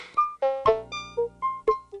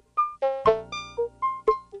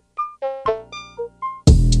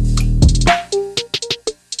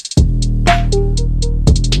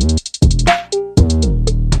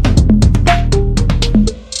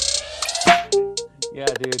Yeah,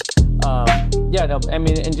 dude. Yeah, no, I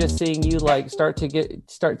mean, and just seeing you like start to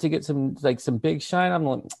get some big shine. I'm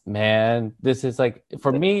like, man, this is like,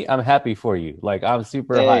 for me, I'm happy for you. Like, I'm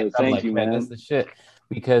super hyped. Hey, I'm thank like, you, man, this is man. the shit.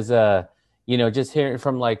 Because just hearing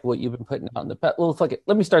from like what you've been putting out in the past. Well, fuck it.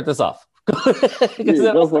 Let me start this off. Because Yeah, then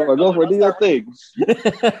I'll go start for it. Go going. for it. I'll Do your start thing.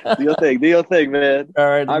 Do your thing. Do your thing, man. All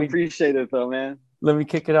right, I appreciate it, though, man. let me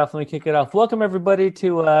kick it off. Let me kick it off. Welcome everybody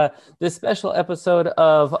to this special episode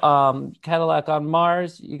of Cadillac on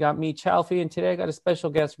Mars. You got me, Chalfie, and today I got a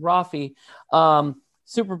special guest, Raphy,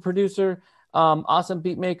 super producer, awesome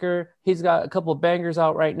beat maker. He's got a couple of bangers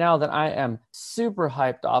out right now that I am super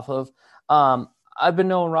hyped off of. I've been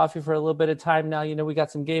knowing Raphy for a little bit of time now. You know, we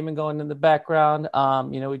got some gaming going in the background.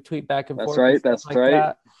 We tweet back and That's forth and right. stuff That's like right.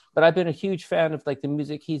 that. But I've been a huge fan of like the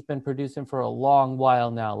music he's been producing for a long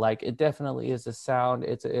while now. Like, it definitely is a sound.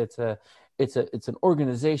 It's an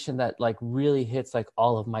organization that like really hits like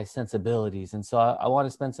all of my sensibilities. And so I want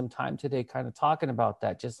to spend some time today kind of talking about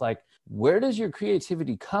that. Just like, where does your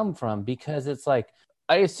creativity come from? Because it's like,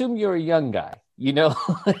 I assume you're a young guy, you know,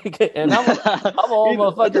 and I'm an old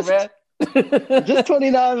motherfucker, just man. just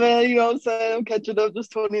 29, man. You know what I'm saying? I'm catching up.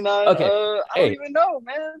 Just 29. Okay. I don't Hey, even know,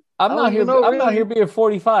 man. I I'm don't not even here. know, I'm not here really. being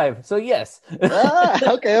 45. So yes.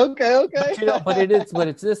 Okay, okay, okay. But you know, but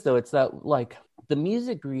it's this though. It's that like the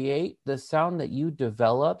music create, the sound that you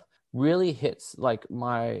develop really hits like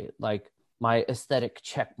my aesthetic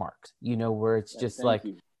check marks, you know, where it's Hey, just thank like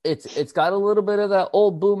you. it's got a little bit of that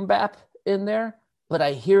old boom bap in there, but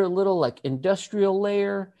I hear a little like industrial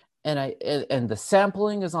layer, and the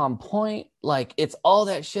sampling is on point. Like, it's all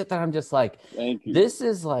that shit that I'm just like, Thank you. this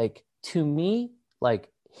is like, to me, like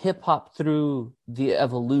hip hop through the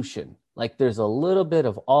evolution. Like, there's a little bit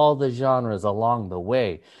of all the genres along the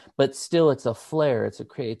way, but still it's a flair, it's a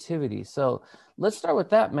creativity. So let's start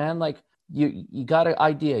with that, man. Like, you got an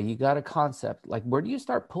idea, you got a concept. Like, where do you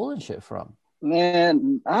start pulling shit from?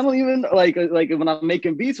 Man, I don't even like when I'm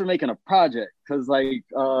making beats or making a project. Cause like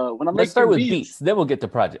when I'm Let's start making with beats, beats, then we'll get to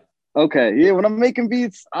project. okay, yeah, when I'm making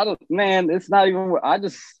beats, I don't, man, it's not even,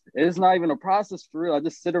 it's not even a process for real. I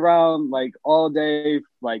just sit around like all day,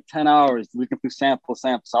 like 10 hours looking through samples.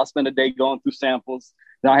 So I'll spend a day going through samples.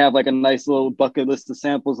 Then I have like a nice little bucket list of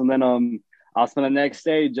samples. And then, I'll spend the next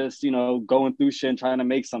day just, going through shit and trying to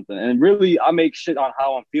make something. And really, I make shit on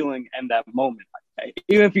how I'm feeling in that moment.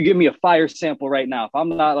 Even if you give me a fire sample right now, if I'm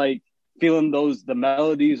not like feeling the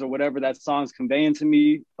melodies or whatever that song's conveying to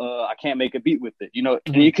me, I can't make a beat with it, and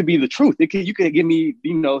Mhm. it could be the truth. You could give me,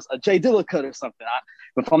 a Jay Dilla cut or something.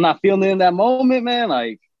 But if I'm not feeling it in that moment, man,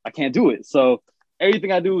 like I can't do it. So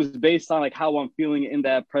everything I do is based on like how I'm feeling in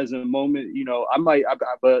that present moment.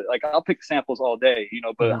 But like I'll pick samples all day,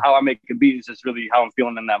 but Mhm. how I make a beat is just really how I'm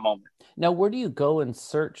feeling in that moment. Now, where do you go and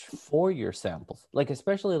search for your samples? Like,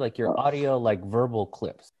 especially like your Uh, audio, like verbal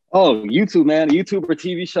clips. Oh, YouTube, man. YouTube or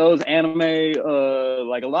TV shows, anime,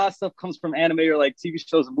 like a lot of stuff comes from anime or like TV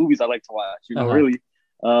shows and movies I like to watch, Uh-huh. really.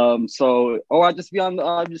 Or I just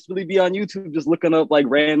really be on YouTube just looking up like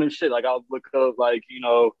random shit. Like I'll look up like,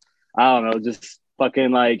 I don't know, just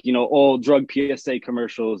fucking like, old drug PSA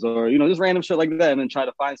commercials or, just random shit like that and then try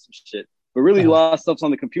to find some shit. But really a Uh-huh. lot of stuff's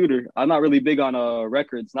on the computer. I'm not really big on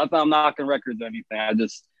records. Not that I'm knocking records or anything. I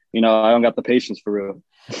just, I don't got the patience for real.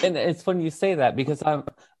 And it's funny you say that because I'm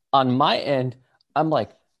on my end, I'm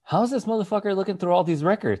like, how's this motherfucker looking through all these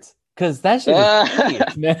records? Because that shit is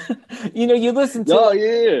tedious, man. You know, Oh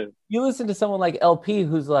yeah. you listen to someone like LP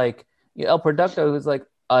who's like, El Producto, who's like,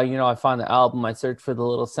 I find the album, I search for the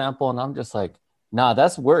little sample, and I'm just like, nah,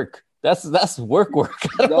 that's work. That's work.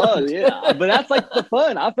 I don't No, want to do yeah, but that's like the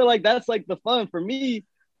fun. I feel like that's like the fun for me.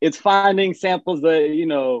 It's finding samples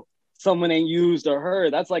that someone ain't used or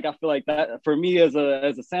heard. That's like I feel like that for me as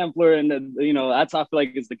a sampler, and that's how I feel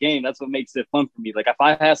like it's the game. That's what makes it fun for me. Like if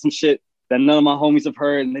I have some shit that none of my homies have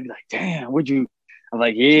heard, and they be like, "Damn, would you?" I'm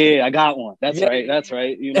like, "Yeah, I got one. That's Yeah. right. That's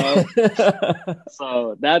right."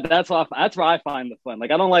 So that's where I find the fun. Like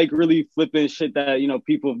I don't like really flipping shit that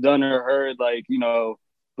people have done or heard. Like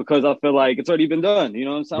because I feel like it's already been done. You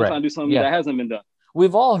know what I'm saying? I'm Right. trying to do something Yeah. that hasn't been done.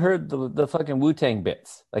 We've all heard the fucking Wu-Tang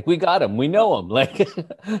bits. Like, we got them. We know them. Like,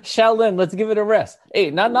 Shaolin, let's give it a rest. Hey,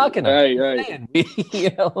 not knocking them. Right, right.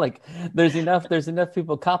 Saying, like, there's enough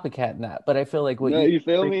people copycatting that. But I feel like what No, you you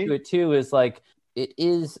feel bring to me? it too is like,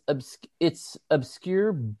 it's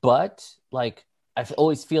obscure, but like,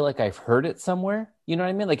 always feel like I've heard it somewhere. You know what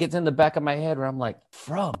I mean? Like, it's in the back of my head where I'm like,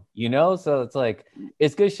 so it's like,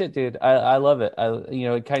 it's good shit, dude. I love it.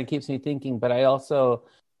 It kind of keeps me thinking, but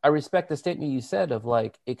I respect the statement you said of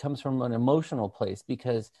like, it comes from an emotional place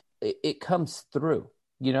because it comes through.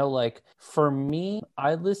 Like, for me,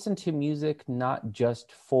 I listen to music not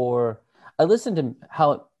just for I listen to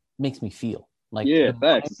how it makes me feel. Like Yeah,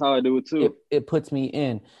 facts. That's how I do it too. it puts me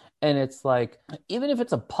in. And it's like, even if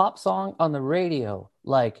it's a pop song on the radio,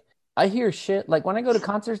 like I hear shit like when I go to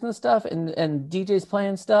concerts and stuff and DJs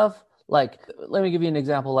playing stuff. Like, let me give you an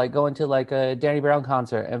example. Like going to like a Danny Brown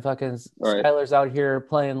concert and fucking Right. Skylar's out here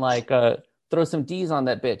playing like throw some D's on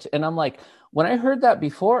that bitch. And I'm like, when I heard that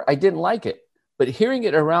before, I didn't like it. But hearing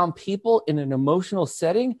it around people in an emotional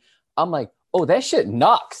setting, I'm like, oh, that shit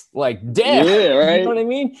knocks. Like, damn. Yeah, right. You know what I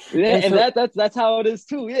mean? Yeah, and so, that's how it is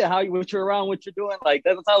too. Yeah, how what you're around, what you're doing. Like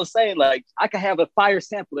that's what I was saying. Like I could have a fire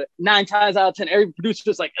sample that 9 times out of 10, every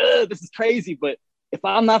producer's like, this is crazy. But if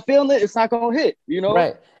I'm not feeling it, it's not gonna hit, you know?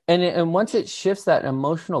 right. And once it shifts that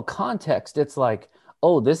emotional context, it's like,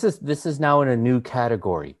 oh, this is now in a new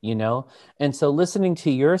category, you know? And so listening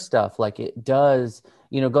to your stuff, like it does,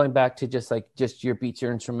 you know, going back to just your beats,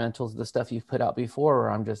 your instrumentals, the stuff you've put out before,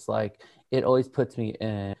 where I'm just like, it always puts me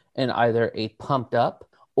in either a pumped up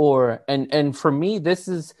or and for me, this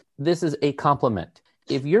is a compliment.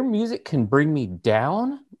 If your music can bring me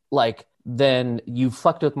down, like then you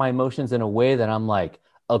fucked with my emotions in a way that I'm like,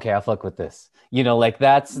 okay, I'll fuck with this. You know, like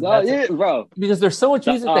that's yeah, bro. because there's so much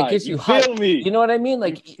music that gets you hyped. Feel me. You know what I mean?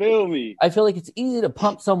 Like, you feel me. I feel like it's easy to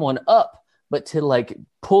pump someone up, but to like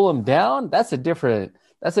pull them down, that's a different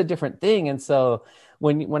thing. And so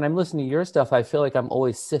when I'm listening to your stuff, I feel like I'm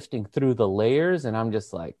always sifting through the layers, and I'm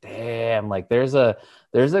just like, damn, like there's a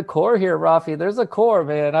core here, Raphy. There's a core,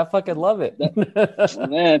 man. I fucking love it.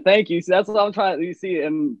 Man, thank you. See, that's what I'm trying. You see,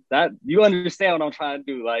 and that you understand what I'm trying to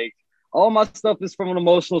do. Like all my stuff is from an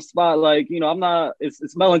emotional spot. Like, you know, I'm not,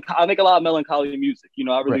 it's melancholy. I make a lot of melancholy music. You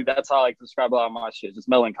know, I really, Right. that's how I like to describe a lot of my shit. Just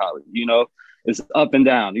melancholy, you know, it's up and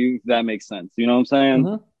down. If that makes sense. You know what I'm saying?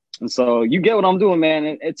 Mm-hmm. And so you get what I'm doing, man.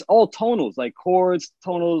 And it's all tonals, like chords,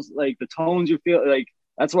 tonals, like the tones you feel like.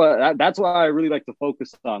 That's why I really like to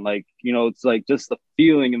focus on. Like, you know, it's like just the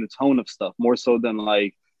feeling and the tone of stuff more so than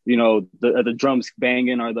like, you know, the drums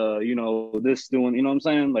banging or the, you know, this doing, you know what I'm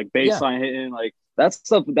saying? Like bass line hitting, like that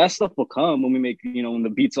stuff will come when we make, you know, when the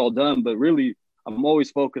beat's all done. But really, I'm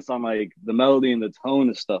always focused on like the melody and the tone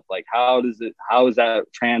of stuff. Like how is that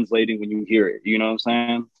translating when you hear it? You know what I'm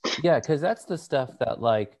saying? Yeah, because that's the stuff that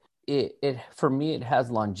like it for me, it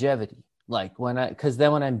has longevity. Like because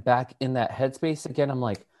then when I'm back in that headspace again, I'm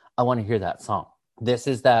like, I want to hear that song. This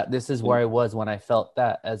is where I was when I felt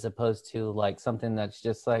that, as opposed to like something that's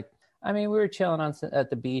just like, I mean, we were chilling at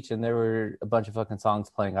the beach and there were a bunch of fucking songs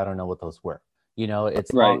playing. I don't know what those were. You know,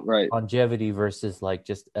 it's right. longevity versus like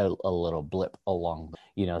just a little blip along,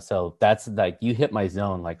 you know, so that's like, you hit my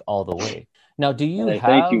zone like all the way. Now,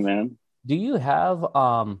 Thank you, man. Do you have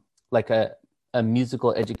like a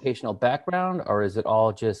musical educational background, or is it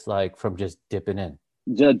all just like from just dipping in?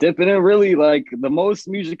 Just dipping in, really. Like the most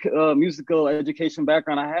musical education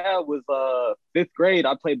background I had was 5th grade.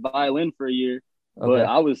 I played violin for a year, but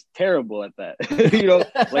I was terrible at that. You know,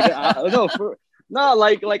 like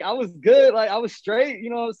I was good, like I was straight, you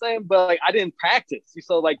know what I'm saying? But like I didn't practice.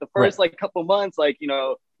 So like the first like couple months, like, you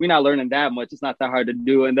know, we're not learning that much. It's not that hard to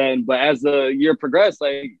do. And then, but as the year progressed,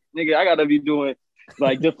 like, nigga, I gotta be doing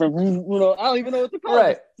like different, you know, I don't even know what to call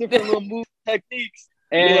it. Different little move techniques.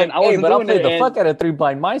 And like, I wasn't but I'll play the fuck out of 3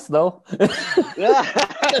 Blind Mice though. You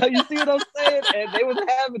see what I'm saying? And they wasn't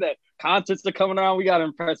having that. Concerts are coming around. We got to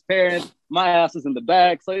impress parents. My ass is in the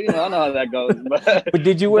back. So, you know, I know how that goes. But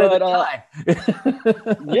did you wear the tie?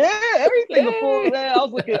 Yeah, everything before that. I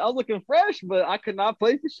was looking fresh, but I could not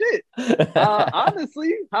play for shit.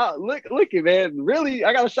 Honestly, look it, man. Really,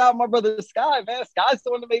 I got to shout out my brother Sky, man. Sky's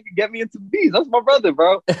the one that made me get me into beats. That's my brother,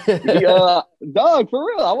 bro. Dog, for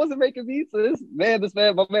real. I wasn't making beats.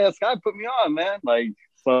 My man Sky put me on, man. Like,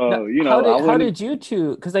 so, now, you know, how did you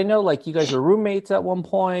two, because I know like you guys were roommates at one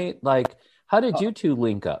point, like how did you two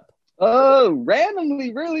link up?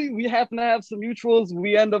 Randomly, really. We happen to have some mutuals.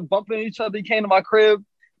 We end up bumping each other. He came to my crib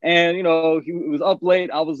and, you know, he was up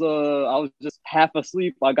late. I was just half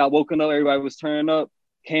asleep. I got woken up. Everybody was turning up,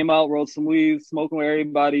 came out, rolled some weed, smoking with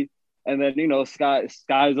everybody. And then, you know, Sky's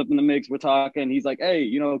up in the mix. We're talking. He's like, hey,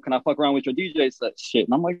 you know, can I fuck around with your DJ set shit?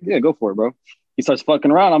 And I'm like, yeah, go for it, bro. He starts fucking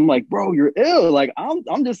around. I'm like, bro, you're ill. Like,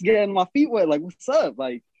 I'm just getting my feet wet. Like, what's up?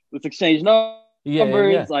 Like, let's exchange numbers.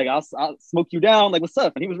 Yeah. Like, I'll smoke you down. Like, what's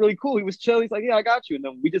up? And he was really cool. He was chill. He's like, yeah, I got you. And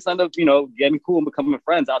then we just end up, you know, getting cool and becoming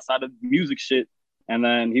friends outside of music shit. And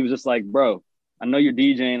then he was just like, bro, I know you're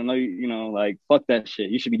DJing. I know you know, like, fuck that shit.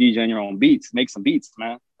 You should be DJing your own beats. Make some beats,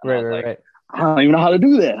 man. And right. I don't even know how to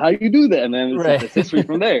do that. How do you do that? And then it's history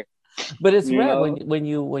from there. But it's rad when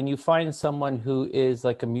you find someone who is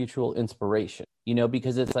like a mutual inspiration, you know,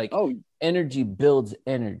 because it's like energy builds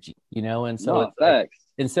energy, you know, and so it's facts.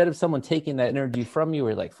 instead of someone taking that energy from you,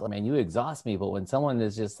 or like, man, you exhaust me. But when someone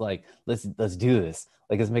is just like, let's do this,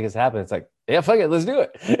 like, let's make this happen. It's like, yeah, fuck it, let's do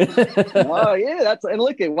it. Wow, yeah, and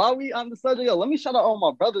look at while we on the subject, yo, let me shout out all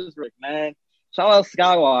my brothers, Rick, man. Shout out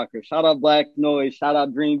Skywalker, shout out Black Noise, shout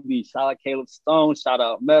out Dream Beach, shout out Caleb Stone, shout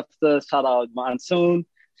out Mepsta, shout out Monsoon,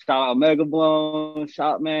 shout out Mega Blown,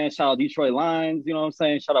 shout out Detroit Lions, you know what I'm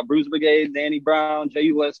saying? Shout out Bruiser Brigade, Danny Brown,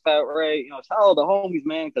 JUS Fat Ray, you know, shout out all the homies,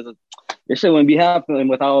 man, because this shit wouldn't be happening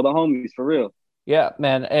without all the homies, for real. Yeah,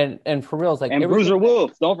 man, and for real, it's like, and Bruiser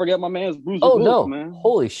Wolf. Don't forget my man's Bruiser Wolf. Oh no, man!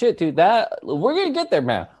 Holy shit, dude! That we're gonna get there,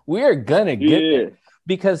 man. We are gonna get there,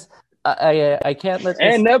 because I can't let this...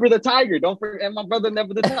 And Never the Tiger. Don't forget, and my brother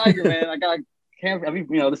Never the Tiger, man.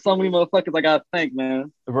 There's so many motherfuckers I gotta thank,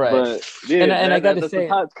 man. Right. But yeah, and I gotta say,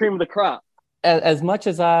 the cream of the crop. As much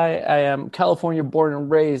as I am California born and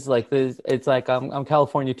raised, like this, it's like I'm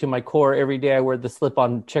California to my core. Every day I wear the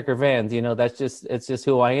slip-on checker Vans, you know, it's just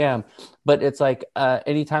who I am. But it's like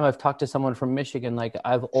anytime I've talked to someone from Michigan, like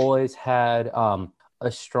I've always had a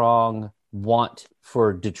strong want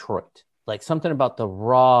for Detroit. Like something about the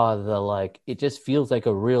raw, it just feels like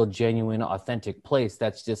a real, genuine, authentic place.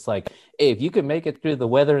 That's just like, hey, if you can make it through the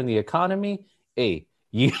weather and the economy, hey,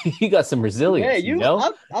 you got some resilience. Yeah, you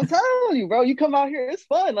know? I'm telling you, bro. You come out here, it's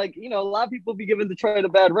fun. Like, you know, a lot of people be giving Detroit a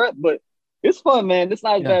bad rep, but it's fun, man. It's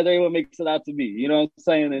not as bad as everyone makes it out to be. You know what I'm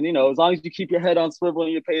saying? And, you know, as long as you keep your head on swivel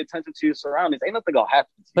and you pay attention to your surroundings, ain't nothing gonna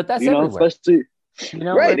happen to you. But that's everywhere. Especially,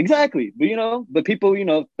 right, exactly. But, but people,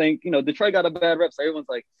 think, Detroit got a bad rep. So everyone's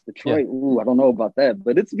like, Detroit, ooh, I don't know about that.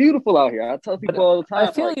 But it's beautiful out here. I tell people all the time.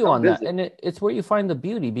 I feel you on that. And it's where you find the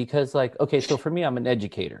beauty, because, like, okay, so for me, I'm an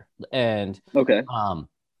educator. And,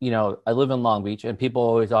 I live in Long Beach, and people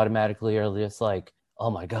always automatically are just like, oh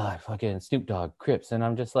my God, fucking Snoop Dogg, Crips. And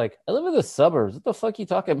I'm just like, I live in the suburbs. What the fuck are you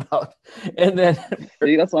talking about? And then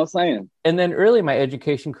see, that's what I'm saying. And then early in my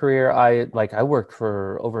education career, I worked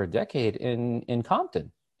for over a decade in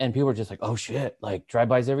Compton, and people were just like, oh shit, like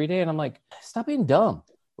drive-bys every day. And I'm like, stop being dumb.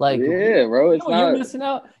 Like, yeah, bro, you're missing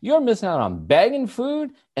out. You're missing out on bagging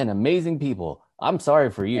food and amazing people. I'm sorry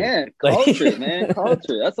for you. Yeah, culture, man,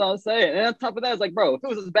 culture. That's what I'm saying. And on top of that, it's like, bro, if it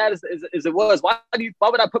was as bad as it was, why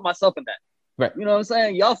would I put myself in that? Right. You know what I'm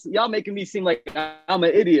saying? Y'all making me seem like I'm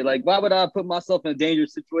an idiot. Like, why would I put myself in a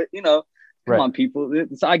dangerous situation? Come on, people.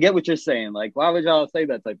 So I get what you're saying. Like, why would y'all say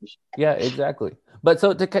that type of shit? Yeah, exactly. But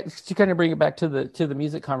so to kind of bring it back to the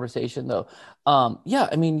music conversation, though, yeah,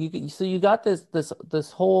 I mean, you got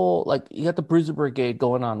this whole, like, you got the Bruiser Brigade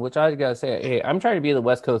going on, which I gotta say, hey, I'm trying to be the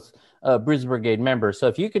West Coast Bruiser Brigade member. So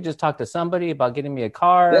if you could just talk to somebody about getting me a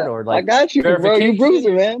card, or like, I got you, bro. You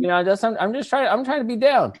Bruiser, man. I'm trying to be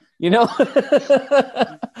down.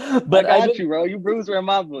 But I got you, bro. You Bruiser in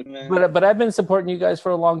my book, man. But I've been supporting you guys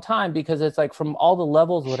for a long time, because it's like, from all the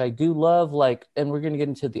levels, what I do love, like, and we're gonna get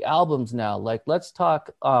into the albums now. Like, let's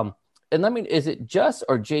talk. Is it Just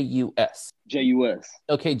or JUS? JUS.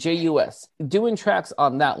 Okay, JUS. Doing tracks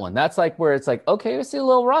on that one. That's like where it's like, okay, I see a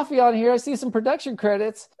little Raphy on here. I see some production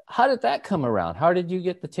credits. How did that come around? How did you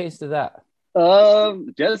get the taste of that?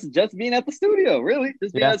 Just being at the studio, really.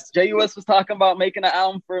 Just because JUS was talking about making an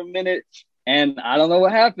album for a minute, and I don't know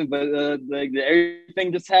what happened, but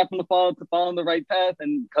everything just happened to fall on the right path.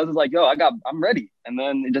 And cuz it's like, yo, I'm ready. And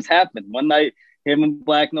then it just happened. One night, him and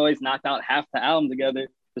Black Noise knocked out half the album together,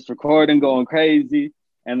 just recording, going crazy.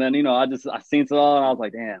 And then, I seen it all, and I was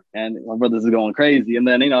like, damn, and my brother's going crazy. And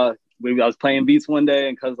then, I was playing beats one day,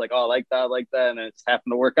 and cuz like, oh, I like that, and it just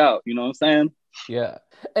happened to work out. You know what I'm saying? Yeah.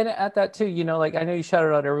 And at that too, like, I know you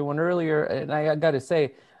shouted out everyone earlier, and I got to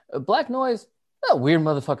say, Black Noise, a weird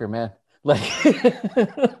motherfucker, man. Like,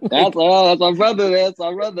 that's my brother. That's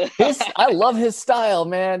my brother. I love his style,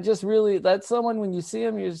 man. Just really, that's someone, when you see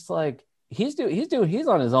him, you're just like, he's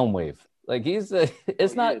on his own wave. Like, it's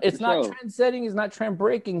not trend setting. He's not trend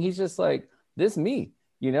breaking. He's just like, this me,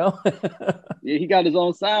 Yeah, he got his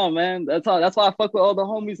own sound, man. That's why I fuck with all the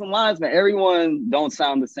homies and lines, man. Everyone don't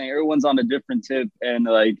sound the same. Everyone's on a different tip, and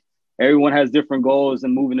like, everyone has different goals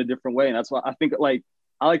and move in a different way. And that's why I think, like,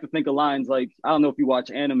 I like to think of lines like, I don't know if you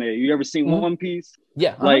watch anime. You ever seen One Piece?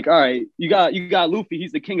 Yeah. Like, all right, you got Luffy.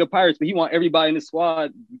 He's the king of pirates, but he want everybody in the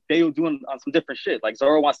squad. They were doing some different shit. Like,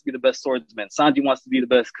 Zoro wants to be the best swordsman. Sanji wants to be the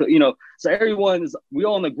best. So we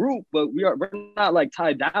all in a group, but we're not like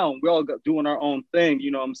tied down. We're all doing our own thing.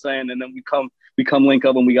 You know what I'm saying? And then we come link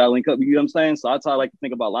up when we got to link up. You know what I'm saying? So that's how I like to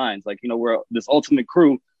think about lines. Like, we're this ultimate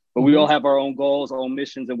crew. But we all have our own goals, our own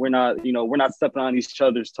missions, and we're not stepping on each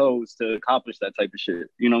other's toes to accomplish that type of shit.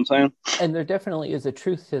 You know what I'm saying? And there definitely is a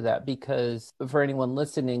truth to that, because for anyone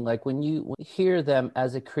listening, like, when you hear them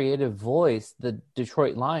as a creative voice, the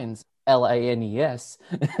Detroit Lions, Lines.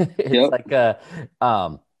 It's Yep. like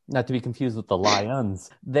not to be confused with the Lions.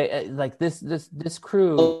 They like this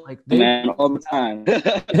crew, Oh, like they man, all the time.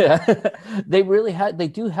 yeah, they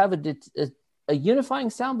do have a unifying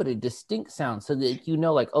sound, but a distinct sound, so that you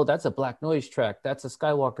know, like, oh, that's a Black Noise track, that's a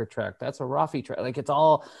Skywalker track, that's a Raphy track. Like, it's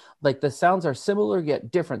all like the sounds are similar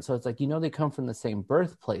yet different. So it's like, you know, they come from the same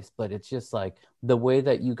birthplace, but it's just like the way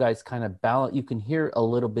that you guys kind of balance. You can hear a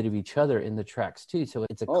little bit of each other in the tracks too. So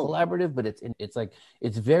it's a Oh, collaborative, but it's like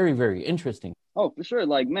it's very, very interesting. oh, for sure.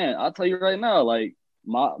 Like, man, I'll tell you right now, like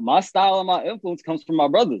my style and my influence comes from my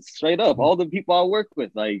brothers, straight up. Mhm. All the people I work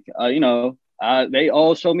with, like, they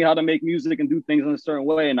all show me how to make music and do things in a certain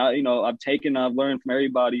way, and I've learned from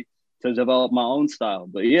everybody to develop my own style.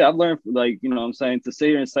 But yeah, I've learned, like, what I'm saying, to sit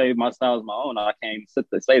here and say my style is my own. I can't even sit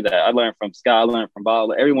to say that. I learned from Sky, I learned from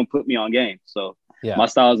Bob. Everyone put me on game, so Yeah, my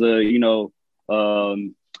style is a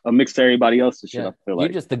mix to everybody else's shit. yeah. I feel You're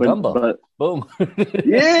like, just the but gumbo. Boom.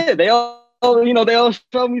 yeah, they all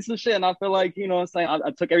showed me some shit, and I feel like, what I'm saying,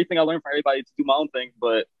 I took everything I learned from everybody to do my own thing,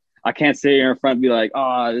 but I can't sit here in front and be like,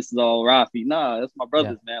 oh, this is all Raphy. Nah, that's my Yeah.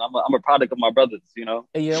 brothers, man. I'm a product of my brothers. You know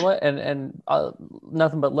what? And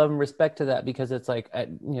nothing but love and respect to that, because it's like,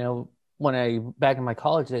 when I back in my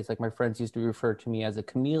college days, like my friends used to refer to me as a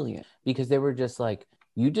chameleon, because they were just like,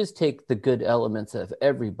 you just take the good elements of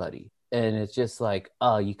everybody. And it's just like,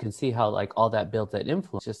 oh, you can see how like all that built that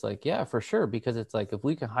influence. Just like, yeah, for sure. Because it's like, if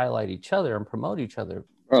we can highlight each other and promote each other,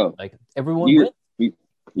 Bro. like everyone You wins.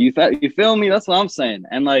 you feel me? That's what I'm saying.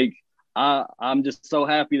 And like, I'm just so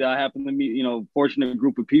happy that I happen to meet, fortunate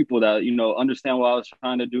group of people that, understand what I was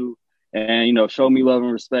trying to do, and, show me love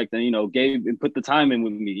and respect, and, gave and put the time in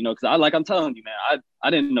with me, because I'm telling you, man, I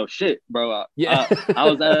didn't know shit, bro. Yeah. I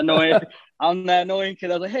was that annoying. I'm that annoying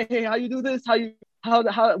kid. I was like, hey, how you do this? How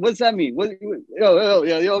what's that mean? Yo, you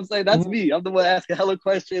know what I'm saying? That's me. I'm the one asking hella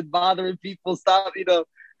questions, bothering people, stop.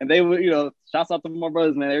 And they would, shouts out to my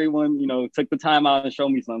brothers, man. Everyone, took the time out and showed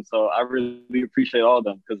me something. So I really appreciate all of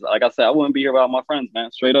them, because, like I said, I wouldn't be here without my friends,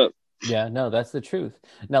 man. Straight up. Yeah, no, that's the truth.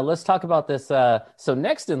 Now let's talk about this. So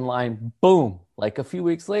next in line, boom, like a few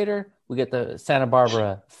weeks later, we get the Santa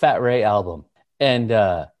Barbara Fat Ray album. And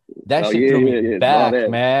that Oh shit yeah, threw me yeah, yeah. All back, that.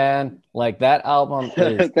 man. Like that album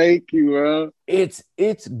is Thank you, bro.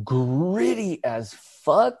 it's gritty as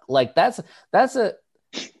fuck. Like that's a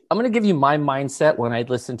I'm gonna give you my mindset when I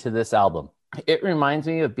listen to this album. It reminds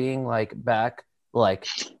me of being like back like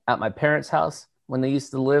at my parents' house when they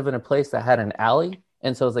used to live in a place that had an alley.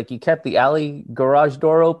 And so it's like you kept the alley garage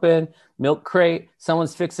door open, milk crate,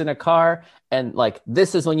 someone's fixing a car, and like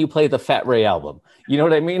this is when you play the Fat Ray album. You know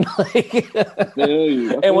what I mean? Like, I feel you.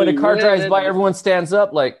 I and feel when a you. car drives by, Man, everyone stands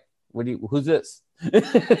up like, who's this?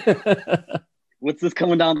 what's this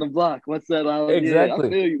coming down the block? What's that? Yeah, I Exactly.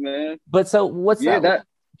 feel you, man. But so what's Yeah, that like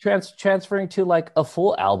that. transferring to like a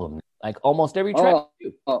full album? Like almost every track?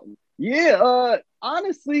 Oh, yeah.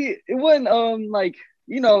 Honestly, it wasn't like,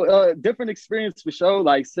 different experience for sure.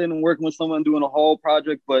 Like sitting and working with someone doing a whole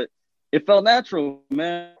project, but it felt natural,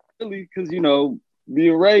 man. Really, because the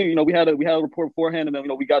array, we had a report beforehand, and then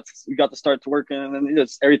we got to start to working, and then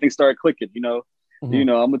just everything started clicking. Mhm. I'm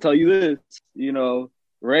gonna tell you this.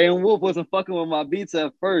 Ray and Wolf wasn't fucking with my beats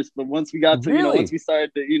at first, but once Really? we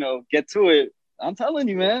started to get to it, I'm telling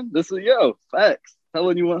you, man, this is facts.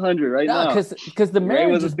 Telling you 100 right No, now. because the Ray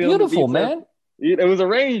marriage is wasn't feeling the beautiful, beats at man. it was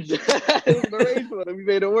arranged. It was an arrangement, and we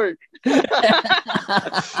made it work.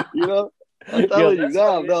 you know, I'm Yo, telling you, that's no,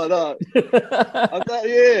 funny as no, no. shit. I'm telling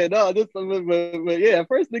yeah, no, but yeah, at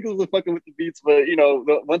first niggas was fucking with the beats, but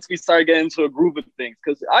once we started getting into a groove of things,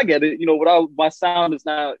 because I get it, my sound is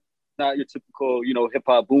not your typical, hip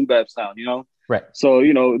hop boom bap sound. Right. So,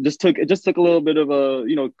 it just took a little bit of a,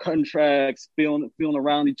 cutting tracks, feeling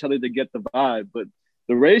around each other to get the vibe. But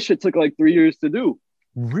the Ray shit took like 3 years to do.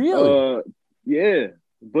 Really? Uh, yeah.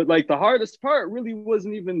 But like the hardest part really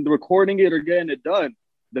wasn't even recording it or getting it done.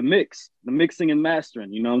 The mixing and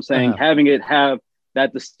mastering, you know what I'm saying? Uh-huh. Having it have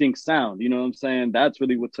that distinct sound, you know what I'm saying? That's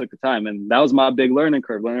really what took the time. And that was my big learning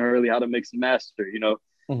curve, learning early how to mix and master.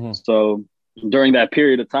 Mhm. So during that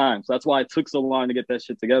period of time. So that's why it took so long to get that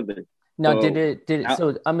shit together. Now, So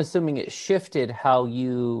so I'm assuming it shifted how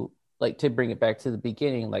you like to bring it back to the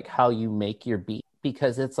beginning, like how you make your beat,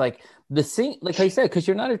 because it's like like I said, because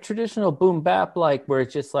you're not a traditional boom bap, like where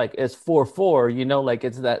it's just like it's 4/4, like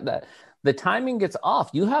it's that the timing gets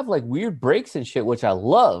off. You have like weird breaks and shit, which I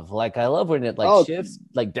love. Like I love when it like oh, shifts,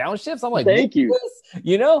 like downshifts. I'm like, what thank you. is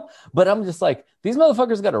this? But I'm just like, these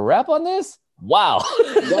motherfuckers got to rap on this. Wow.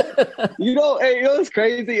 You know, hey, you know what's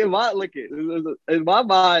crazy? In my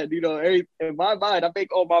mind, you know, in my mind, I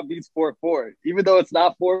make all my beats 4/4, even though it's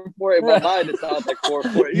not 4/4. In my mind, it sounds like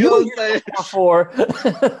 4/4. You know what I'm saying?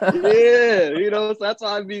 4/4. Yeah, you know, so that's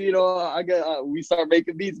why I mean, you know, I get we start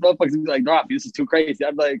making beats, motherfuckers be like, "Drop, this is too crazy."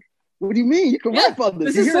 I'm like, "What do you mean? You can rap on this?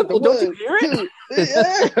 This You is hear simple. the Don't you one, hear it? two,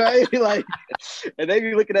 yeah, right?" Like, and they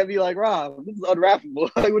be looking at me like, "Rob, this is unrappable.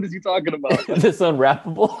 Like, what is you talking about?" This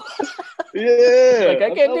unwrappable. Yeah, Like, I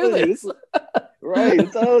can't do this. Right, I'm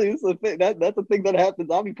telling you, it's a thing. That's a thing that happens.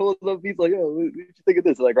 I'll be pulling up beats like, "Yo, what you think of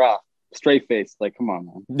this?" Like, Rob, straight face, like, come on,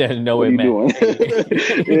 man. Yeah, no What way, are you man. doing?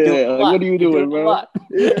 Yeah, like, what are you doing, bro?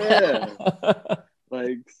 Yeah,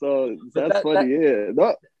 like, so that's funny. Yeah,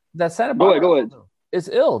 no, that Santa go Barbara ahead. is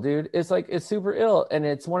ill, dude. It's like it's super ill, and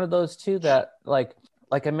it's one of those too that like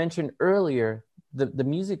I mentioned earlier, the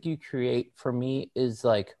music you create for me is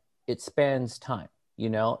like it spans time, you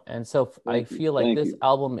know, and so I feel like this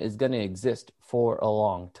album is going to exist for a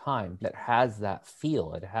long time. That has that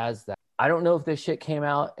feel. It has that. I don't know if this shit came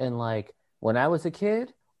out in like when I was a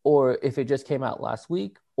kid, or if it just came out last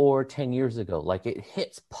week or 10 years ago. Like it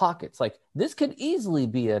hits pockets. Like this could easily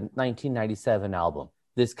be a 1997 album.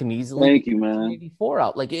 This can easily be 1984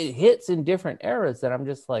 out. Like it hits in different eras that I'm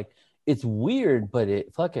just like, it's weird, but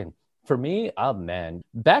it fucking, for me, oh man,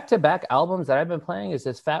 back-to-back albums that I've been playing is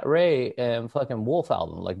this Fat Ray and fucking Wolf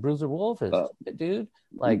album. Like Bruiser Wolf is, dude,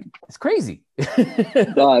 like it's crazy.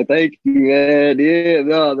 God, thank you, man. Yeah,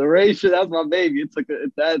 no, the Ray shit, that's my baby. It took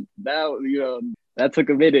that took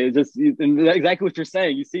a minute. It just exactly what you're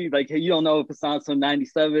saying. You see, like, hey, you don't know if it's on some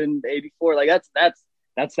 97, 84. Like that's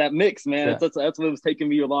that mix, man. Yeah. That's what it was taking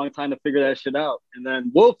me a long time to figure that shit out. And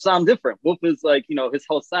then Wolf sound different. Wolf is like, you know, his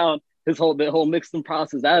whole sound, the whole mixing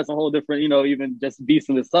process, that is a whole different, you know, even just beast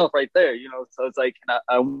in itself right there, you know. So it's like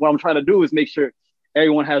what I'm trying to do is make sure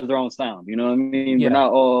everyone has their own sound, you know what I mean? Yeah. We're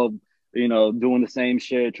not all, you know, doing the same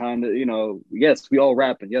shit, trying to, you know, yes, we all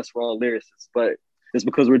rapping, yes, we're all lyricists, but just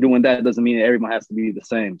because we're doing that doesn't mean that everyone has to be the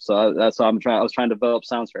same. So that's why I was trying to develop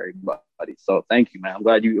sounds for everybody. So thank you, man. I'm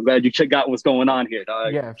glad you check out what's going on here,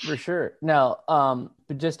 dog. Yeah, for sure. Now,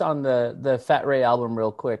 just on the Fat Ray album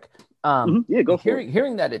real quick. Yeah, go for it.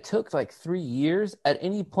 Hearing that it took like 3 years, at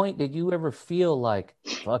any point did you ever feel like,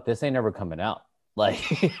 fuck, this ain't ever coming out? Like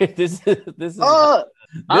this is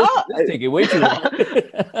taking way too long.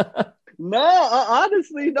 No,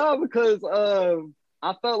 honestly, no, because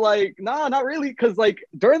I felt like, not really, because like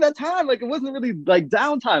during that time, like it wasn't really like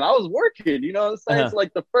downtime. I was working, you know what I'm saying? So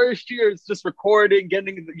like the first year is just recording,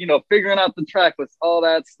 getting, you know, figuring out the track list, all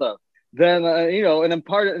that stuff. Then you know, and then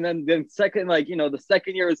second, like, you know, the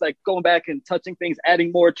second year is like going back and touching things,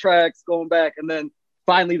 adding more tracks, going back, and then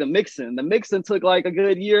finally the mixing. The mixing took like a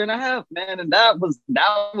good year and a half, man, and that was the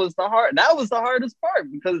hardest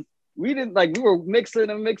part, because we were mixing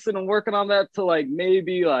and working on that till like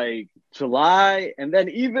maybe like July, and then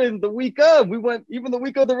even the week of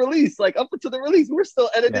the release, like up until the release, we were still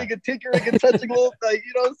editing and tinkering and touching little, like,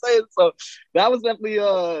 you know what I'm saying? So that was definitely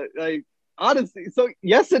like, honestly, so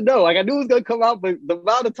yes and no. Like I knew it was gonna come out, but the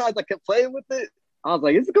amount of times I kept playing with it, I was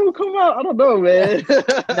like, is it gonna come out? I don't know, man.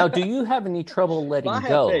 Now, do you have any trouble letting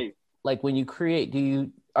go? Like when you create,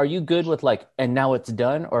 are you good with like, and now it's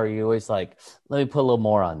done, or are you always like, let me put a little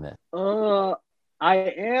more on this? I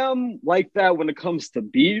am like that when it comes to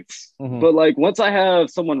beats, but like once I have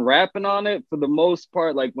someone rapping on it, for the most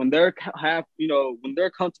part, like when they're when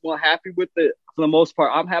they're comfortable and happy with it, for the most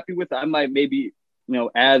part, I'm happy with it. I might maybe, you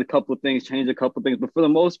know, add a couple of things, change a couple of things, but for the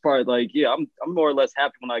most part, like, yeah, I'm more or less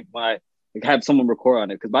happy when I like have someone record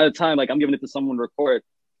on it, because by the time like I'm giving it to someone to record,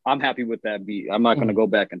 I'm happy with that beat. I'm not gonna go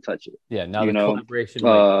back and touch it. Yeah, now the collaboration.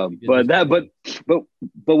 But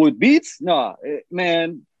with beats, no,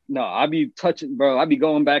 man. No, I be touching, bro. I be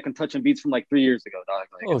going back and touching beats from like 3 years ago, dog.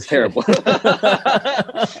 Like, it's terrible.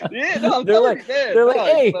 Yeah, no, they're like,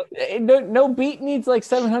 hey, no beat needs like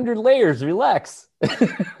 700 layers. Relax.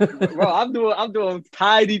 Bro, I'm doing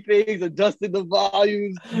tiny things, adjusting the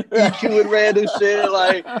volumes, EQing random shit,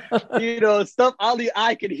 like, you know, stuff only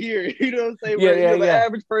I can hear. You know what I'm saying? The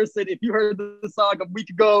average person, if you heard the song a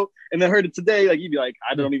week ago and then heard it today, like you'd be like,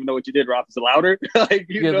 I don't even know what you did, Rob. Is it louder? Like,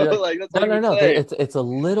 you know, like that's what no. It's a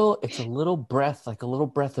little breath, like a little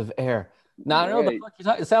breath of air. No, I know the fuck you're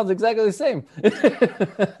talking. It sounds exactly the same.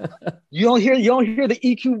 You don't hear the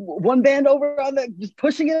EQ one band over on that, just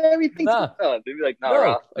pushing it and everything. Nah. They'd be like, no,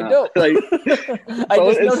 Rob, I don't. Like, I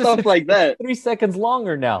so just it's stuff like that. 3 seconds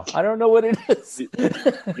longer now. I don't know what it is. You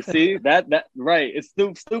see that right? It's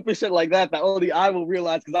stupid shit like that only I will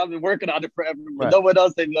realize, because I've been working on it forever. But no one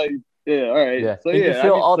else, they like, yeah, all right. Yeah. So and you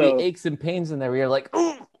feel all the aches and pains in there. Where you're like,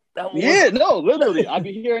 ooh. That was Yeah, no, literally. I'd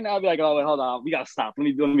be hearing that, I'd be like, oh, wait, hold on, we gotta stop. Let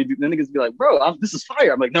me do. Then niggas be like, bro, this is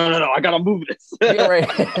fire. I'm like, no, I gotta move this. yeah,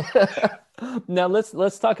 right. Now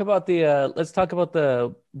let's talk about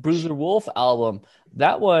the Bruiser Wolf album.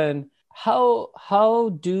 That one,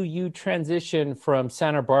 how do you transition from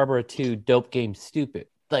Santa Barbara to Dope Game Stupid?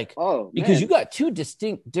 Like, Oh because you man, got two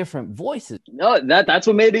distinct different voices. no, that's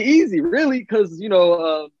what made it easy, really, because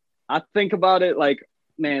I think about it like,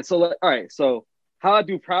 man. So all right, so how I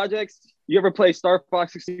do projects. You ever play Star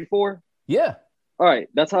Fox 64? Yeah. All right,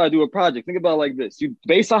 that's how I do a project. Think about it like this: you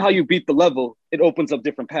based on how you beat the level, it opens up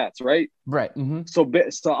different paths, right? Right. Mm-hmm.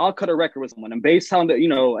 So I'll cut a record with someone, and based on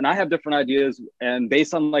and I have different ideas, and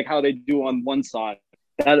based on like how they do on one song,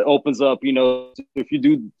 that opens up, if you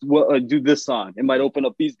do this song, it might open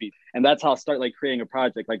up these beats, and that's how I start like creating a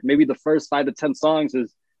project. Like maybe the first 5 to 10 songs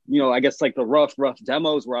is, I guess like the rough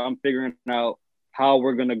demos where I'm figuring out how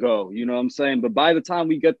we're gonna go. You know what I'm saying? But by the time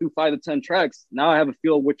we get through 5 to 10 tracks, now I have a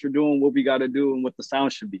feel of what you're doing, what we got to do, and what the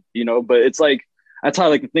sound should be. But it's like that's how I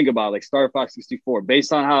like to think about it, like Star Fox 64,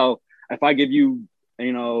 based on how if I give you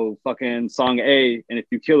fucking song A, and if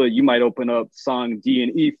you kill it, you might open up song D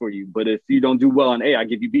and E for you. But if you don't do well on A, I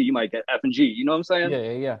give you B, you might get F and G. You know what I'm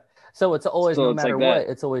saying? Yeah. So it's always, So no it's matter like what,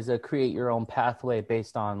 that. it's always a create your own pathway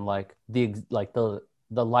based on like the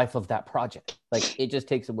life of that project. Like it just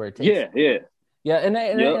takes it where it takes. Yeah. Yeah, and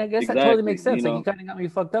Yep, I guess that totally exactly. makes sense. Like you kind of got me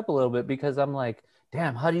fucked up a little bit because I'm like,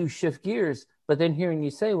 damn, how do you shift gears? But then hearing you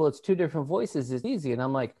say, well, it's two different voices is easy, and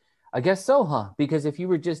I'm like, I guess so, huh? Because if you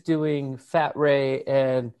were just doing Fat Ray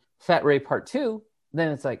and Fat Ray Part Two,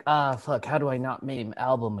 then it's like, fuck, how do I not make an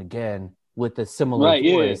album again with a similar Right,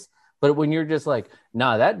 yeah. voice? But when you're just like,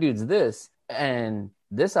 nah, that dude's this, and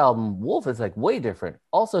this album, Wolf, is like way different.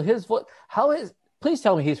 Also, his voice, please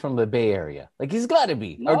tell me he's from the Bay Area. Like he's got to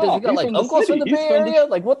be, or does he No, got he's like from the uncles from city. the Bay Area?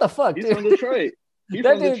 Like what the fuck, He's dude? from Detroit. He's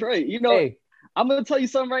That from dude. Detroit. Hey, I'm gonna tell you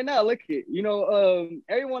something right now. Look it.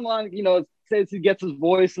 Everyone says he gets his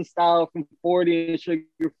voice and style from 40 and Sugar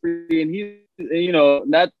Free, and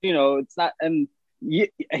it's not, and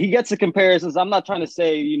he gets the comparisons. I'm not trying to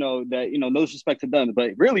say that no disrespect to them,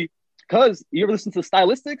 but really, because you ever listen to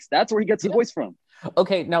Stylistics, that's where he gets his voice from.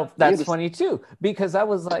 okay, now that's funny too because I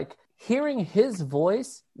was like hearing his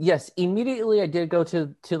voice. Yes, immediately I did go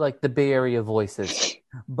to like the Bay Area voices,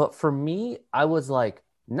 but for me, I was like,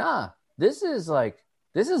 nah. This is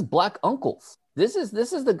Black Uncles. This is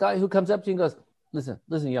the guy who comes up to you and goes, listen,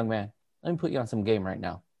 young man, let me put you on some game right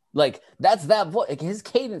now. Like that's that voice, like his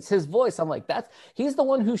cadence, his voice. I'm like, he's the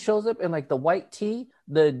one who shows up in like the white tee,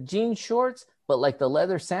 the jean shorts, but like the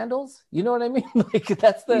leather sandals. You know what I mean? Like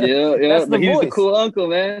that's the But he's the voice. cool uncle,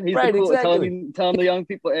 man. He's Right, the cool exactly. telling the young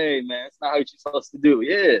people, hey man, it's not how you're supposed to do.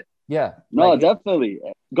 Yeah. Yeah. No, Like definitely.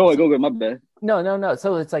 Go ahead, my bad. no.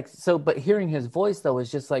 So it's like but hearing his voice though is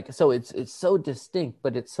just like so it's so distinct,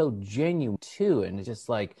 but it's so genuine too. And it's just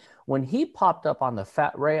like when he popped up on the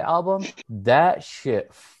Fat Ray album, that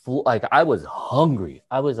shit like I was hungry.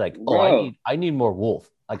 I was like, oh, Bro. I need more Wolf.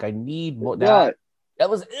 Like I need more Bro, that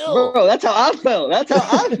was ill. bro, that's how I felt. That's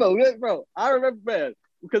how I felt, bro. I remember, man,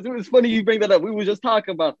 because it was funny you bring that up. We were just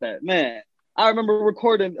talking about that, man. I remember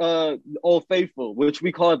recording Old Faithful, which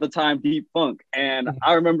we call at the time Deep Funk. And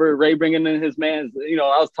I remember Ray bringing in his man's, I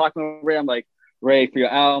was talking to Ray. I'm like, Ray, for your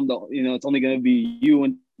album, it's only going to be you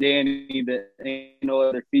and Danny. That ain't no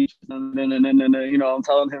other features. And I'm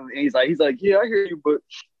telling him, and he's like, yeah, I hear you, but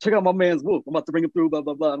check out my man's Wolf. I'm about to bring him through, blah,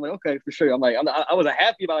 blah, blah. I'm like, okay, for sure. I'm like, I wasn't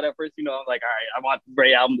happy about it at first. I'm like, all right, I want the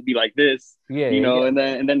Ray album to be like this, Yeah. and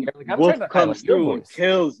then like, Wolf comes through and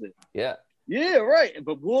kills it. Yeah. Yeah, right.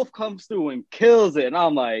 But Wolf comes through and kills it. And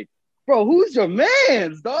I'm like, bro, who's your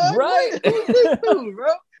man's, dog? Right. Who's this dude,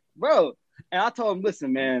 bro? Bro. And I told him,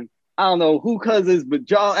 listen, man, I don't know who cuz is, but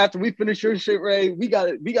y'all, after we finish your shit, Ray, we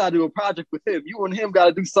gotta do a project with him. You and him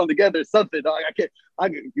gotta do something together, something, dog.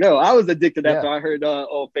 I was addicted after I heard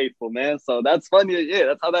Old Faithful, man. So that's funny.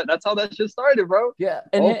 Yeah, that's how that shit started, bro. Yeah.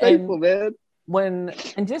 Old Faithful, man.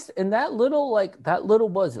 That little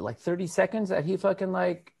was it like 30 seconds that he fucking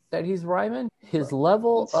like that he's rhyming his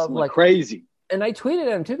level It's of like crazy. And I tweeted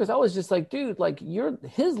at him too because I was just like, dude, like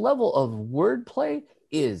his level of wordplay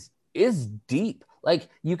is deep. Like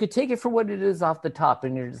you could take it for what it is off the top,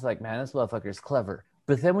 and you're just like, man, this motherfucker's clever.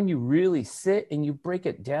 But then when you really sit and you break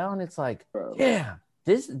it down, it's like, yeah,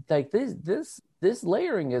 this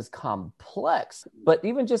layering is complex. But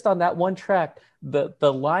even just on that one track, the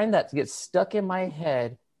line that gets stuck in my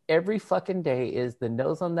head every fucking day is the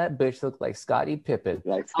nose on that bitch look like Scottie Pippen.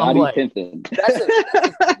 Like Scottie Pippen. That's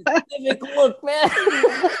a specific look, man.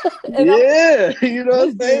 Yeah, you know what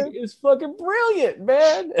I'm saying? It's fucking brilliant,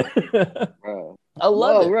 man. Bro. I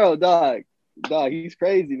love it. Bro, dog. No, he's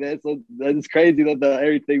crazy, man. So that's crazy that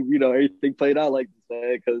everything played out like this,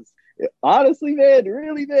 man. Because honestly, man,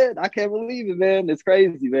 really, man, I can't believe it, man. It's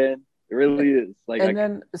crazy, man. It really is. And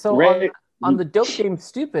then so on the Dope Game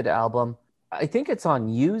Stupid album, I think it's on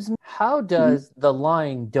Use Me. How does the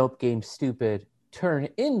line Dope Game Stupid turn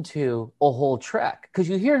into a whole track? Because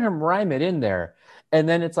you hear him rhyme it in there, and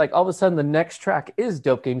then it's like all of a sudden the next track is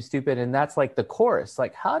Dope Game Stupid, and that's like the chorus.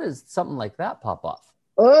 Like, how does something like that pop off?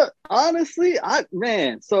 Honestly,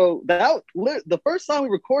 so that the first song we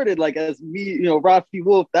recorded, like as me, Raphy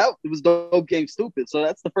Wolf, that it was Dope Game Stupid. So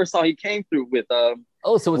that's the first song he came through with. So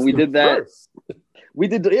it's when we did first. that. We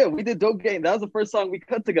did Dope Game. That was the first song we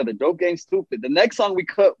cut together. Dope Game Stupid. The next song we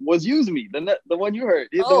cut was Use Me, the one you heard.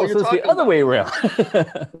 So it's the other way around.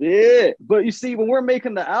 Yeah, but you see, when we're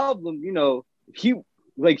making the album,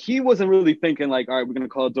 he wasn't really thinking like, all right, we're gonna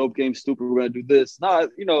call it Dope Game Stupid. We're gonna do this. Nah,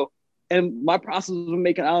 And my process of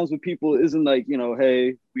making albums with people isn't like,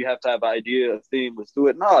 hey, we have to have an idea, a theme, let's do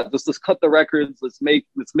it. No, let's cut the records, let's make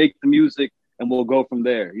the music, and we'll go from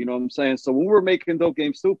there. You know what I'm saying? So when we were making Dope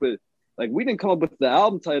Game Stupid, like we didn't come up with the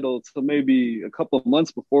album title till maybe a couple of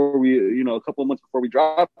months before we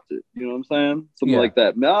dropped it. You know what I'm saying? Something like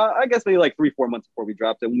that. I guess maybe like 3-4 months before we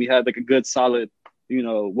dropped it, when we had like a good solid,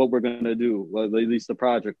 what we're gonna do, well, at least the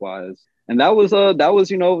project wise. And that was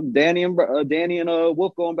Danny and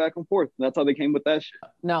Wolf going back and forth. And that's how they came with that shit.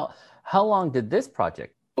 Now, how long did this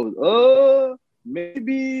project?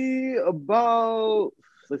 Maybe about,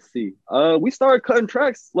 let's see. We started cutting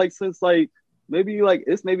tracks since maybe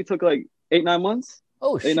took 8-9 months.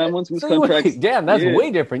 Oh, 8-9 months we was cutting tracks. Damn, that's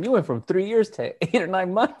way different. You went from 3 years to 8 or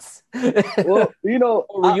 9 months. Well, or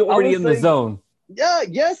were you already in the zone? Yeah,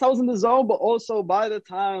 yes, I was in the zone, but also by the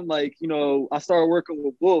time I started working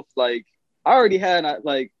with Wolf, I already had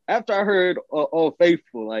after I heard All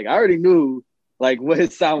Faithful, I already knew what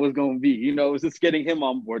his sound was gonna be. It was just getting him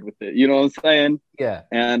on board with it. You know what I'm saying? Yeah.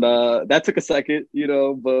 And that took a second,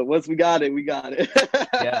 but once we got it, we got it.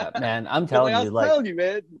 Yeah, man, I'm telling you, telling you,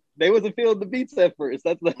 man, they wasn't feeling the beats at first.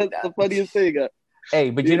 That's the funniest thing. Hey,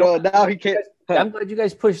 but you know now he can't. I'm glad you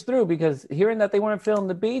guys pushed through, because hearing that they weren't feeling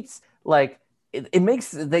the beats, it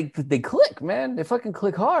makes they click, man. They fucking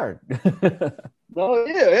click hard. Oh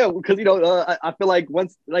yeah, because I feel like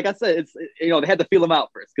once, like I said, it's they had to feel them out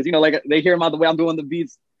first, because they hear them out the way I'm doing the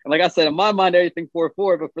beats, and like I said, in my mind everything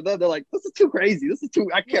 4/4, but for them they're like, this is too crazy,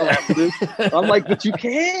 I can't rap to this. I'm like, but you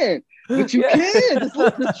can, just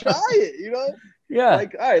let's try it, Yeah.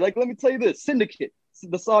 All right, let me tell you this, Syndicate,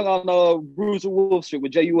 the song on Bruiser Wolf shit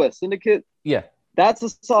with JUS, Syndicate. Yeah. That's a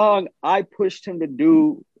song I pushed him to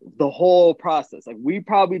do the whole process. We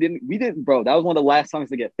didn't, bro. That was one of the last songs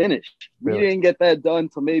to get finished. Really? We didn't get that done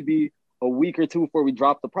till maybe a week or two before we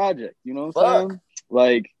dropped the project. You know what I'm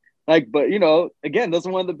saying? But again, those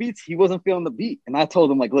are one of the beats. He wasn't feeling the beat. And I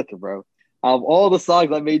told him, look, bro, out of all the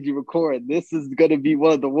songs I made you record, this is going to be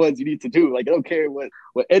one of the ones you need to do. I don't care what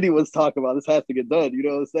anyone's talking about. This has to get done. You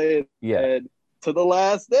know what I'm saying? Yeah. And to the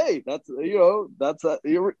last day, that's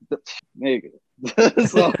nigga.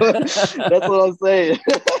 So that's what I'm saying.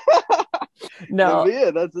 No, yeah,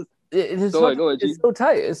 that's just. It's so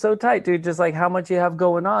tight. It's so tight, dude. Just how much you have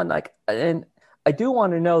going on. And I do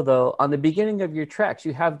want to know though, on the beginning of your tracks,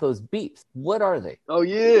 you have those beeps. What are they? Oh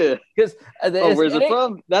yeah. Because where's it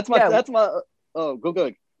from? That's my. Oh,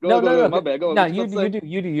 go. No. My bad. Go. No, you do.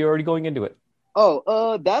 You're already going into it.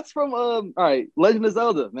 Oh, that's from all right, Legend of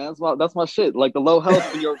Zelda, man. That's my shit. The low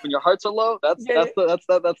health when your hearts are low. That's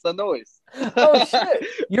the noise. Oh shit,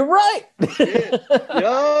 you're right. Yeah.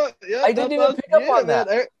 I didn't even pick up on that.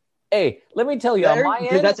 Man. Hey, let me tell you, on my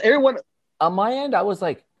end, that's everyone. On my end, I was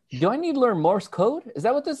like, do I need to learn Morse code? Is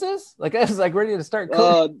that what this is? I was ready to start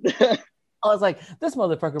coding. I was like, this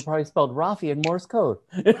motherfucker probably spelled Raphy in Morse code.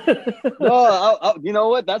 No, you know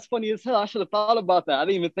what? That's funny as hell. I should have thought about that. I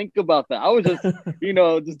didn't even think about that. I was just,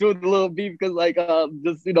 just doing the little beat because,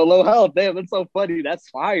 low health. Damn, that's so funny. That's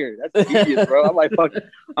fire. That's genius, bro. I'm like, fuck.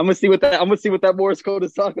 I'm gonna see what that Morse code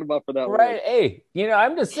is talking about for that. Right. One. Hey,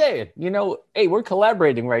 I'm just saying. Hey, we're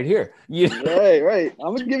collaborating right here. Right.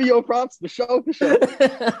 I'm gonna give you your props for sure.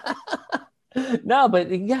 No, but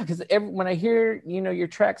yeah, because when I hear your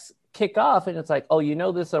tracks kick off and it's like, oh,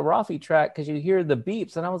 this is a Raphy track, because you hear the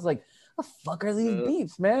beeps, and I was like, the fuck are these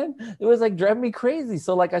beeps, man? It was driving me crazy.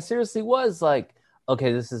 So I seriously was like,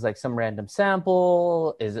 okay, this is some random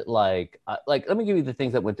sample. Is it let me give you the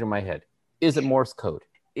things that went through my head. Is it Morse code?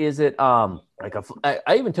 Is it I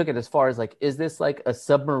even took it as far as is this a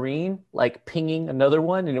submarine pinging another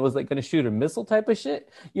one, and it was going to shoot a missile type of shit?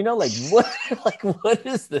 What what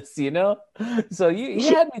is this? So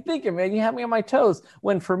you had me thinking, man. You had me on my toes.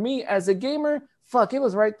 When for me as a gamer, fuck, it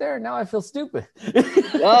was right there. Now I feel stupid.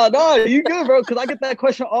 No, you good, bro. Because I get that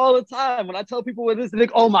question all the time. When I tell people what it is, they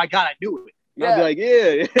think, oh my God, I knew it. And I'll be like,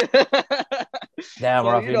 yeah. Damn,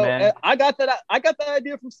 So, Raphy, man. I got that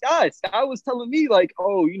idea from Sky. Sky was telling me, like,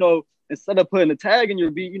 oh, instead of putting a tag in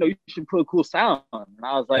your beat, you should put a cool sound. And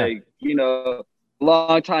I was like,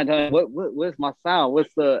 long time, what's my sound?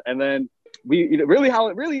 And then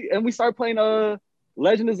and we started playing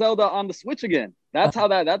Legend of Zelda on the Switch again. And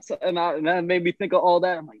that made me think of all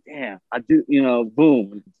that. I'm like, damn, I do,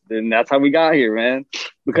 boom. And that's how we got here, man.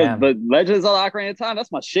 Because the Legend of Zelda Ocarina of Time,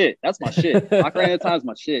 that's my shit. Ocarina of Time is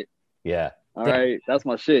my shit. Yeah. All right, that's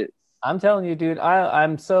my shit. I'm telling you, dude,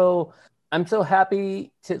 I'm so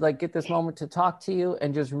happy to like get this moment to talk to you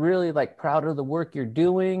and just really like proud of the work you're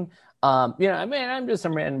doing. I'm just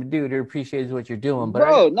some random dude who appreciates what you're doing. But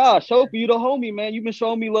Shofi, you the homie, man. You've been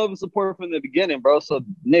showing me love and support from the beginning, bro. So,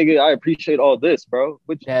 nigga, I appreciate all this, bro.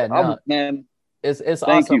 Man, it's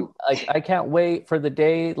thank awesome. You. Like, I can't wait for the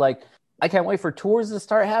day. Like, I can't wait for tours to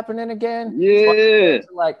start happening again. Yeah.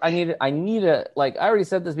 Like, I need to, like, I already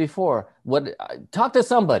said this before. Talk to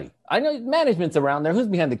somebody. I know management's around there. Who's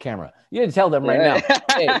behind the camera? You need to tell them right now.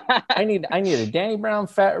 Hey, I need a Danny Brown,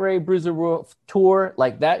 Fat Ray, Bruiser tour.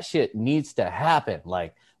 Like, that shit needs to happen.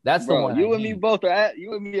 Like, that's the one. You and me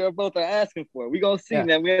are both asking for it. We gonna see,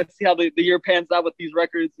 man. We gonna see how the year pans out with these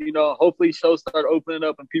records. Hopefully shows start opening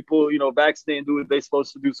up and people, backstage and do what they're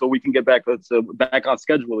supposed to do, so we can get back on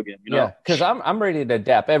schedule again. Yeah, because I'm ready to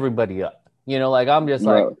dap everybody up. Like, I'm just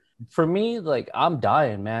like, for me, like, I'm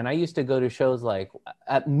dying, man. I used to go to shows like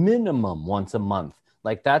at minimum once a month.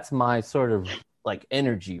 Like, that's my sort of like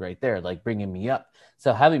energy right there, like bringing me up.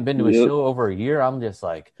 So having been to a show over a year, I'm just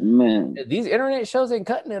like, man, these internet shows ain't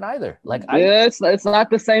cutting it either. Like, it's not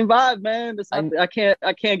the same vibe, man. I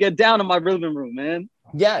can't get down in my living room, man.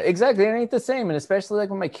 Yeah, exactly. It ain't the same. And especially like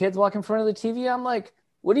when my kids walk in front of the TV, I'm like,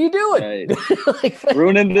 what are you doing? Right. Like,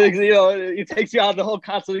 ruining it takes you out of the whole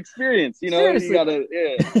concert experience. Seriously. You gotta,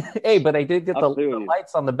 Hey, but I did get the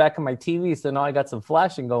lights on the back of my TV, so now I got some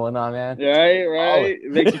flashing going on, man. Right.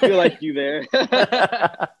 It makes you feel like you there.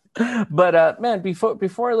 But man,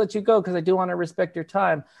 before I let you go, because I do want to respect your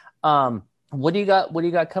time, what do you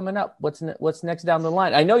got coming up? What's next down the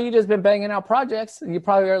line? I know you just been banging out projects, and you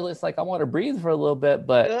probably are just like, I want to breathe for a little bit,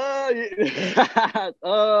 but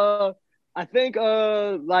I think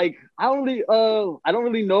like I don't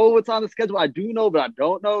really know what's on the schedule. I do know, but I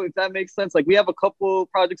don't know, if that makes sense. Like, we have a couple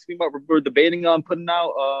projects we're debating on putting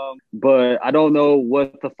out, but I don't know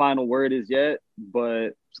what the final word is yet.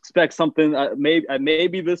 But expect something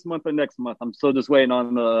maybe this month or next month. I'm still just waiting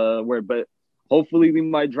on the word, but hopefully we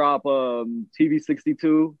might drop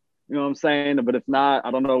TV62. You know what I'm saying? But if not,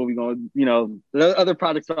 I don't know what we're going to, the other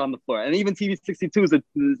projects are on the floor. And even TV62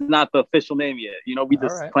 is not the official name yet. We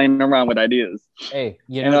just playing around with ideas. Hey,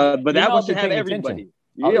 but that one should have everybody.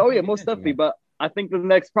 Yeah, most definitely. But I think the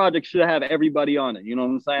next project should have everybody on it. You know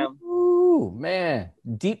what I'm saying? Ooh, man.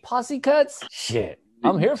 Deep posse cuts? Shit.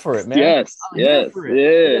 I'm here for it, man. Yes. Yeah.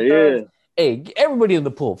 Hey, everybody in the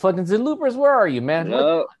pool. Fucking Zin Loopers, where are you, man?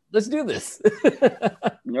 Let's do this.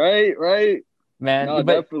 Right. Man, no,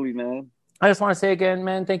 definitely, man. I just want to say again,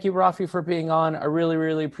 man, thank you, Raphy, for being on. I really,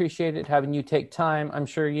 really appreciate it, having you take time. I'm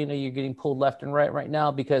sure you're getting pulled left and right now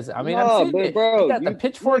because I'm seeing it. Bro, you got the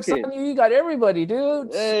pitchforks on you. You got everybody,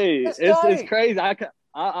 dude. Hey, it's crazy. I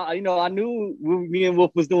knew what me and Wolf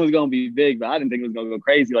was doing was gonna be big, but I didn't think it was gonna go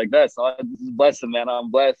crazy like that. So this is a blessing, man. I'm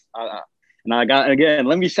blessed. And I got, again,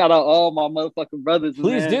 let me shout out all my motherfucking brothers.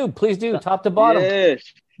 Please do, top to bottom. Yeah.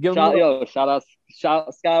 Shout out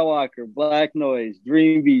Skywalker, Black Noise,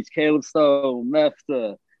 Dream Beach, Caleb Stone,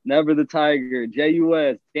 Mefta, Never the Tiger,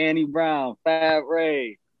 JUS, Danny Brown, Fat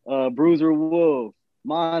Ray, Bruiser Wolf,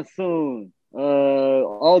 Monsoon,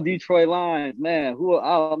 all Detroit Lines, man. I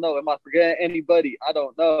don't know. Am I forgetting anybody? I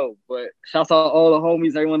don't know. But shouts out all the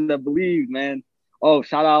homies, everyone that believed, man. Oh,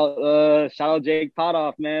 shout out Jake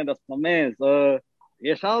Potoff, man. That's my man. Shout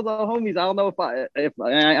out to the homies. I don't know if I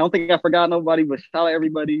don't think I forgot nobody, but shout out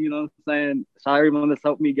everybody, you know what I'm saying? Shout out everyone that's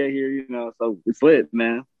helped me get here, so it's lit,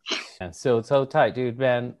 man. So tight, dude,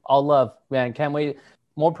 man. All love, man. Can't wait.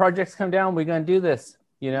 More projects come down. We're going to do this,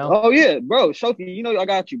 Oh, yeah, bro. Shofi, I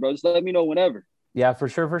got you, bro. Just let me know whenever. Yeah, for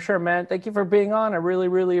sure, man. Thank you for being on. I really,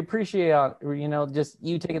 really appreciate just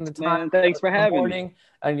you taking the time. Man, thanks for having me.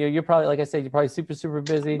 And you're probably, like I said, you're probably super, super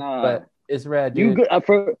busy, but it's rad, dude. You good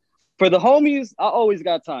for the homies? I always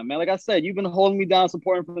got time, man. Like I said, you've been holding me down,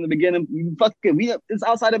 supporting from the beginning. It's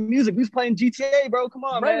outside of music. We was playing GTA, bro. Come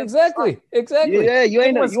on, man. Exactly. Yeah, you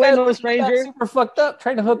ain't no stranger. Super fucked up,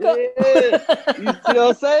 trying to hook up. You see what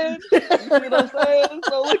I'm saying?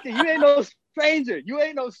 So look, you ain't no stranger. You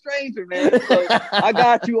ain't no stranger, man. So I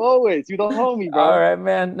got you always. You the homie, bro. All right,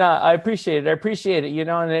 man. No, I appreciate it. I appreciate it. You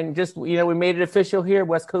know, and then just, you know, we made it official here.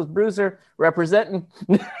 West Coast Bruiser representing.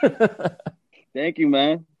 Thank you,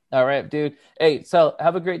 man. All right, dude. Hey, so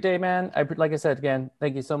have a great day, man. Like I said, again,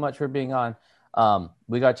 thank you so much for being on.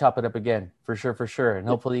 We got to chop it up again for sure. And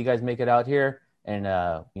hopefully you guys make it out here and,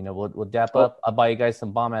 you know, we'll dap up. I'll buy you guys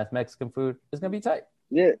some bomb ass Mexican food. It's going to be tight.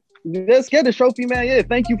 Yeah. Let's get the trophy, man. Yeah.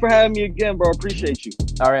 Thank you for having me again, bro. Appreciate you.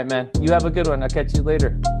 All right, man. You have a good one. I'll catch you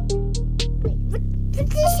later. What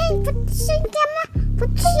did you say? What did you say, Grandma?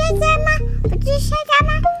 What did you say, Grandma? What did you say,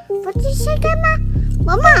 Grandma? What did you say, Grandma?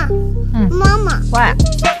 Mama. Mama. What? What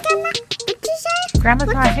did you say, Grandma? What did you say? Grandma's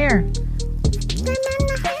not here.